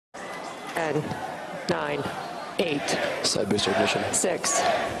10, 9, 8. Side booster ignition. 6,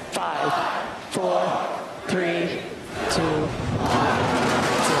 5, 4, 3, 2, 1,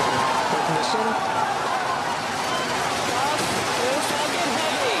 0. Ignition. Here's Falcon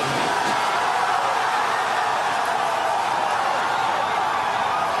Heavy.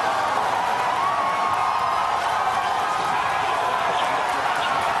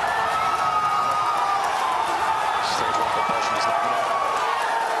 Stage 1 propulsion is not enough.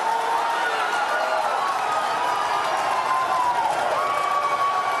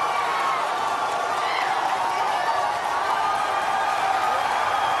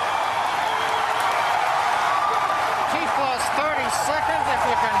 Seconds, if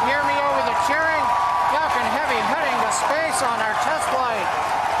you can hear me over the cheering. Falcon Heavy heading to space on our test flight.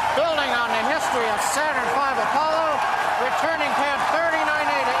 Building on the history of Saturn V Apollo, returning pad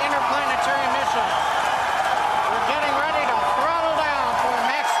 39A to interplanetary mission. We're getting ready to throttle down for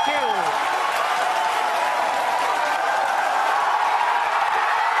max Q.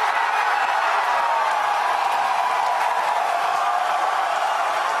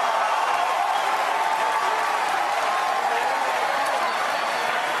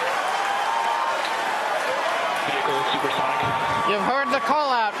 Supersonic. You've heard the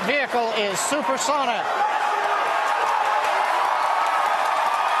call out. Vehicle is supersonic.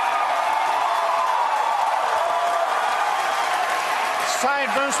 Side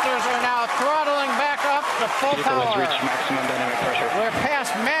boosters are now throttling back up to full Vehicle power. has reached maximum dynamic pressure. We're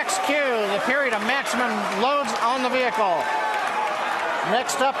past max Q, the period of maximum loads on the vehicle.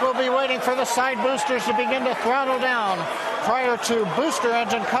 Next up, we'll be waiting for the side boosters to begin to throttle down prior to booster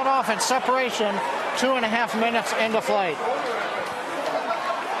engine cutoff and separation 2.5 minutes into flight.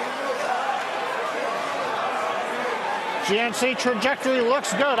 GNC trajectory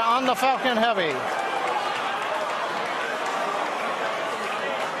looks good on the Falcon Heavy.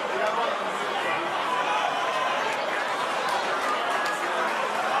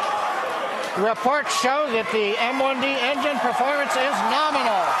 Reports show that the M1D engine performance is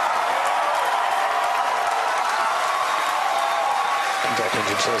nominal. Contact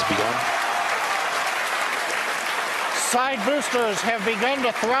engine says begun. Side boosters have begun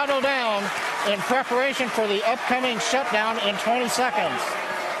to throttle down in preparation for the upcoming shutdown in 20 seconds.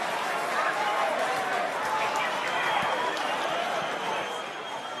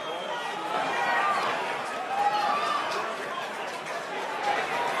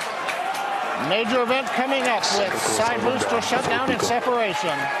 Major event coming up with side booster shutdown and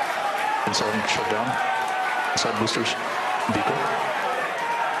separation. Inside shutdown. Side boosters. Beacon.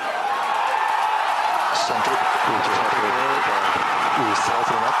 Center. We're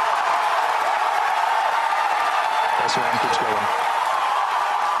southing up. S1 keeps going.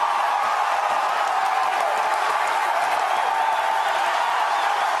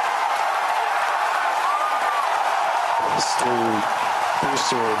 Still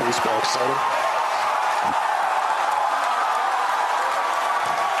booster base bar excited.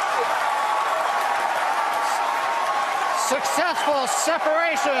 Successful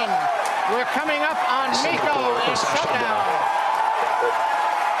separation. We're coming up on MECO and shutdown.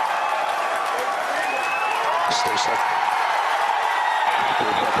 Stay set.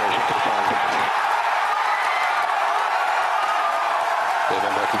 Preparation confirmed.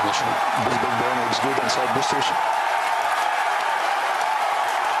 Event recognition. Big burn looks good on side boosters.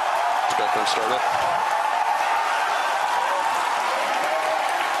 Background startup.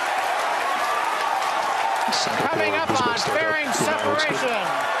 Coming up on fairing separation.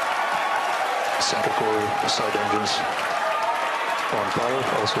 Center core side engines on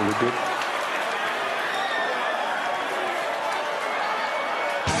fire, also look good.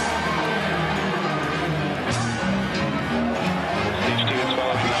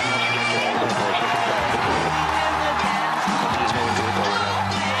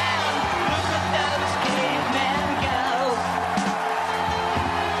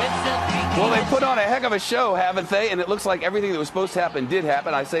 Well, they put on a heck of a show, haven't they? And it looks like everything that was supposed to happen did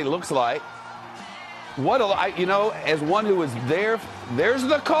happen. I say looks like. What a, you know, as one who was there, there's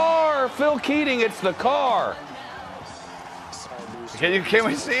the car. Phil Keating, it's the car. Can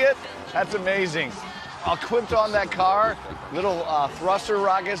we see it? That's amazing. Equipped on that car, little thruster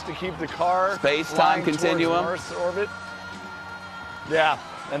rockets to keep the car Space-time continuum. Earth's orbit. Yeah.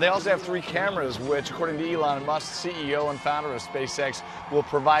 And they also have 3 cameras, which, according to Elon Musk, CEO and founder of SpaceX, will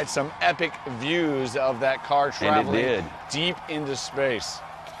provide some epic views of that car traveling deep into space.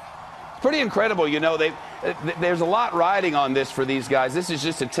 Pretty incredible, you know. There's a lot riding on this for these guys. This is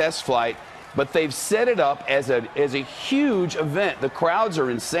just a test flight, but they've set it up as a huge event. The crowds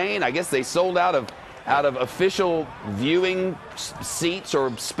are insane. I guess they sold out of out of official viewing seats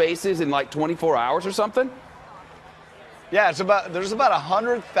or spaces in like 24 hours or something? Yeah, there's about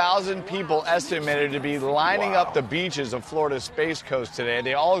 100,000 people estimated to be lining up the beaches of Florida's Space Coast today.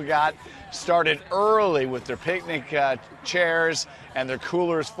 They all got started early with their picnic chairs and their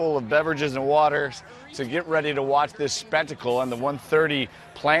coolers full of beverages and waters to get ready to watch this spectacle. And the 1:30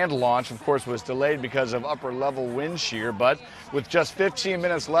 planned launch, of course, was delayed because of upper-level wind shear. But with just 15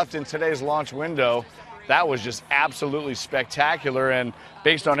 minutes left in today's launch window, that was just absolutely spectacular. And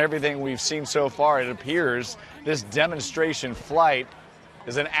based on everything we've seen so far, it appears this demonstration flight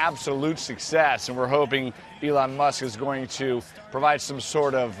is an absolute success. And we're hoping Elon Musk is going to provide some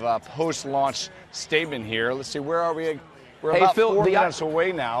sort of post-launch statement here. Let's see, where are we? We're about Phil, 4 minutes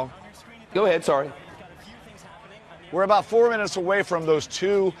away now. Go ahead, sorry. We're about 4 minutes away from those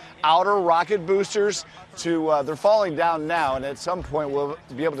two outer rocket boosters. They're falling down now, and at some point we'll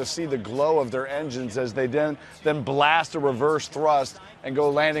be able to see the glow of their engines as they then blast a reverse thrust and go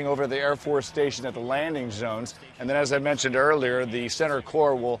landing over the Air Force Station at the landing zones. And then, as I mentioned earlier, the center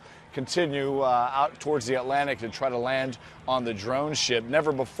core will continue out towards the Atlantic to try to land on the drone ship.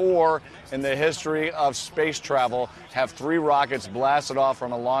 Never before in the history of space travel have 3 rockets blasted off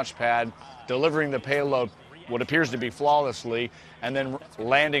from a launch pad, delivering the payload what appears to be flawlessly, and then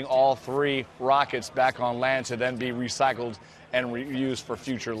landing all 3 rockets back on land to then be recycled and reused for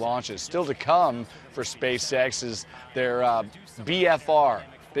future launches. Still to come for SpaceX is their BFR,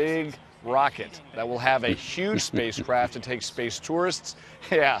 big rocket, that will have a huge spacecraft to take space tourists.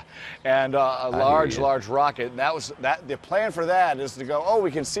 Yeah, and a large rocket. And the plan for that is to go, oh,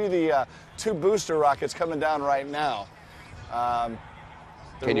 we can see the 2 booster rockets coming down right now.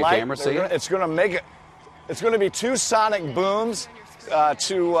 Can your camera see it? It's going to make it. It's going to be 2 sonic booms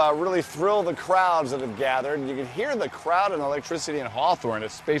to really thrill the crowds that have gathered. And you can hear the crowd and electricity in Hawthorne at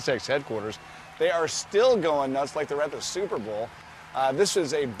SpaceX headquarters. They are still going nuts like they're at the Super Bowl. This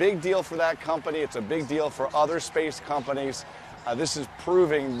is a big deal for that company. It's a big deal for other space companies. This is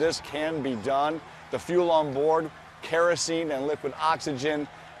proving this can be done. The fuel on board, kerosene and liquid oxygen.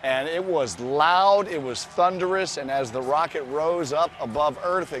 And it was loud, it was thunderous. And as the rocket rose up above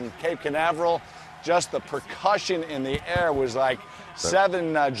Earth in Cape Canaveral, just the percussion in the air was like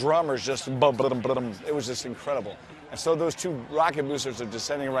 7 drummers just bum, bum, bum. It was just incredible. And so those 2 rocket boosters are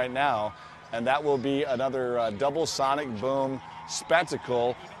descending right now, and that will be another double sonic boom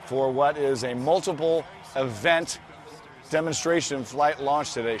spectacle for what is a multiple event demonstration flight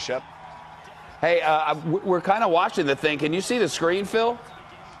launch today, Shep. Hey, we're kind of watching the thing. Can you see the screen, Phil?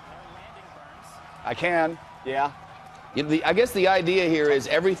 I can, yeah. I guess the idea here is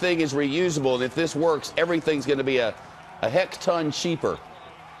everything is reusable, and if this works, everything's going to be a heck-ton cheaper.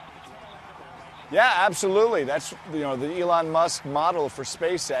 Yeah, absolutely. That's the Elon Musk model for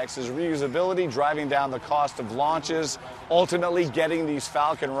SpaceX is reusability, driving down the cost of launches, ultimately getting these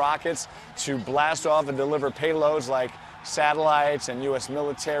Falcon rockets to blast off and deliver payloads like satellites and U.S.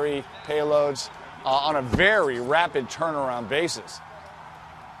 military payloads on a very rapid turnaround basis.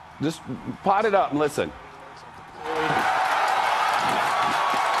 Just pot it up and listen.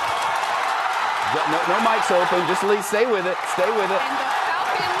 No mics open. Just stay with it. Stay with it. And the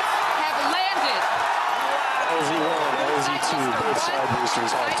Falcons have landed. LZ1, LZ2, both side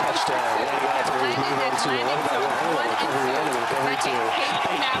boosters all touchdown. Landing out there, we move on to 11 by 1, recovery 1, and recovery 2.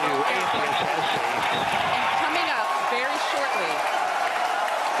 And coming up very shortly,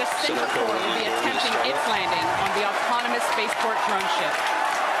 the Center Core will be attempting its landing on the autonomous spaceport drone ship.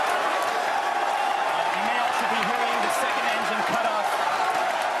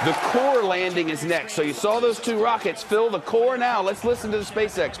 The core landing is next. So you saw those 2 rockets. Phil, the core now. Let's listen to the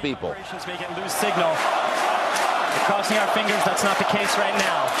SpaceX people. Make it lose signal. We're crossing our fingers. That's not the case right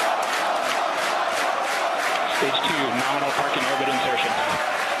now. Stage 2, nominal parking orbit insertion.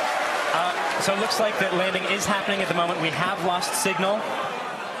 So it looks like that landing is happening at the moment. We have lost signal.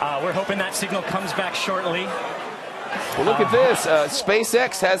 We're hoping that signal comes back shortly. Well, look at this.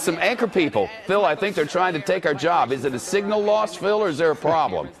 SpaceX has some anchor people. Phil, I think they're trying to take our job. Is it a signal loss, Phil, or is there a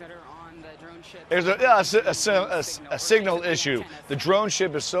problem? There's a signal issue. The drone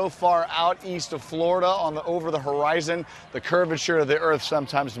ship is so far out east of Florida over the horizon, the curvature of the Earth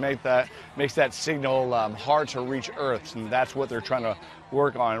sometimes makes that signal hard to reach Earth, and that's what they're trying to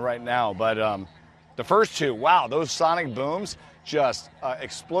work on right now. But the first 2, wow, those sonic booms, just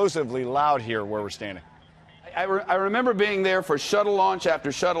explosively loud here where we're standing. I remember being there for shuttle launch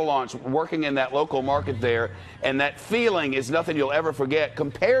after shuttle launch, working in that local market there, and that feeling is nothing you'll ever forget.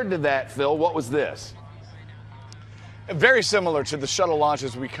 Compared to that, Phil, what was this? Very similar to the shuttle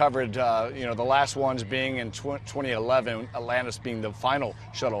launches we covered, the last ones being in 2011, Atlantis being the final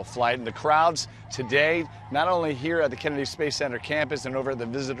shuttle flight. And the crowds today, not only here at the Kennedy Space Center campus and over at the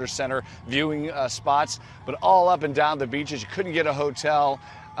Visitor Center viewing spots, but all up and down the beaches. You couldn't get a hotel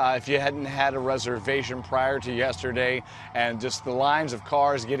if you hadn't had a reservation prior to yesterday, and just the lines of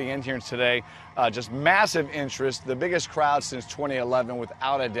cars getting in here today, just massive interest, the biggest crowd since 2011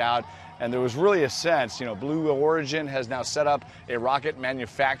 without a doubt. And there was really a sense, Blue Origin has now set up a rocket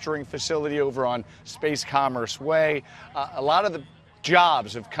manufacturing facility over on Space Commerce Way. A lot of the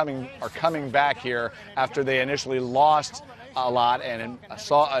jobs are coming back here after they initially lost a lot and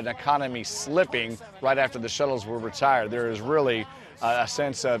saw an economy slipping right after the shuttles were retired. There is really a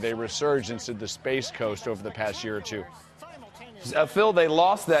sense of a resurgence of the Space Coast over the past year or two. Phil, they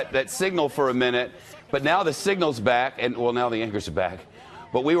lost that signal for a minute, but now the signal's back, and well, now the anchors are back.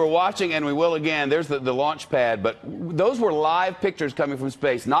 But we were watching, and we will again. There's the launch pad, but those were live pictures coming from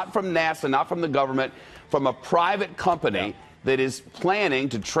space, not from NASA, not from the government, from a private company that is planning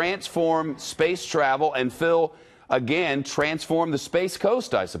to transform space travel and, Phil, again, transform the Space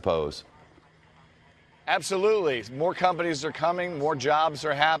Coast, I suppose. Absolutely. More companies are coming, more jobs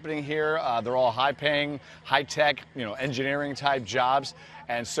are happening here. They're all high-paying, high-tech, engineering-type jobs.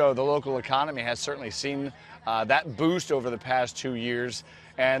 And so the local economy has certainly seen that boost over the past 2 years.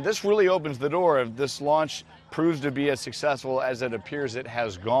 And this really opens the door if this launch proves to be as successful as it appears it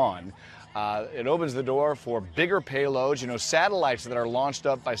has gone. It opens the door for bigger payloads, satellites that are launched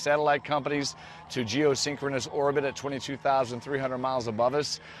up by satellite companies to geosynchronous orbit at 22,300 miles above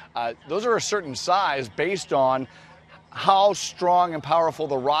us. Those are a certain size based on how strong and powerful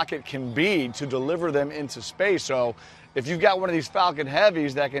the rocket can be to deliver them into space. So if you've got one of these Falcon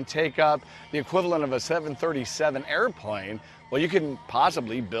Heavies that can take up the equivalent of a 737 airplane, well, you can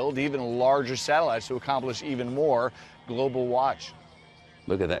possibly build even larger satellites to accomplish even more global watch.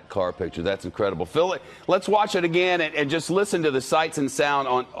 Look at that car picture. That's incredible. Phil, let's watch it again and just listen to the sights and sound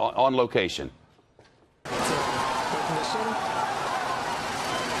on location.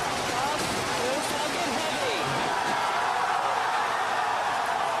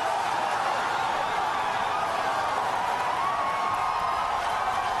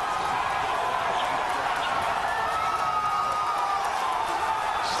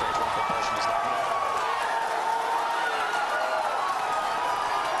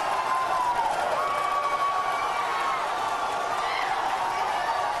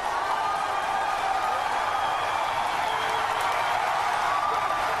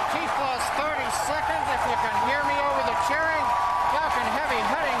 If you can hear me over the cheering, Falcon Heavy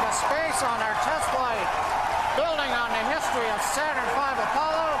heading to space on our test flight, building on the history of Saturn V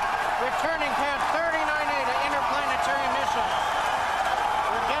Apollo, returning pad 39A to interplanetary mission.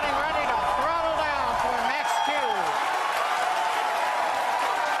 We're getting ready to throttle down for Max Q.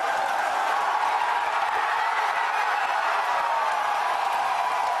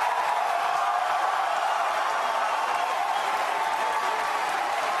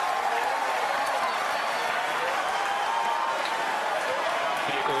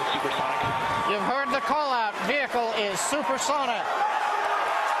 You've heard the call out. Vehicle is supersonic.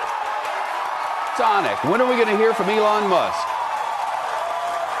 Sonic. When are we going to hear from Elon Musk?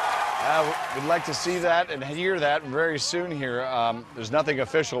 We'd like to see that and hear that very soon here. There's nothing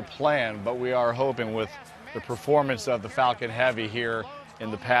official planned, but we are hoping with the performance of the Falcon Heavy here in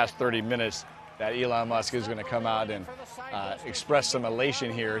the past 30 minutes that Elon Musk is going to come out and express some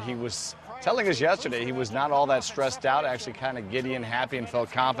elation here. He was telling us yesterday he was not all that stressed out, actually kind of giddy and happy, and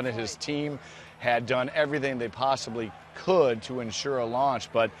felt confident his team had done everything they possibly could to ensure a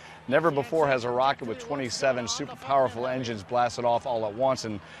launch. But never before has a rocket with 27 super powerful engines blasted off all at once,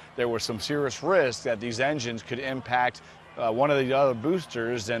 and there was some serious risk that these engines could impact one of the other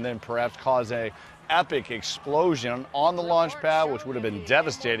boosters and then perhaps cause a epic explosion on the launch pad, which would have been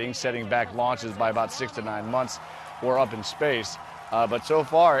devastating, setting back launches by about 6 to 9 months or up in space. But so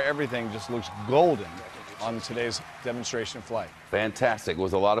far, everything just looks golden on today's demonstration flight. Fantastic. It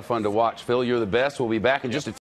was a lot of fun to watch. Phil, you're the best. We'll be back in just a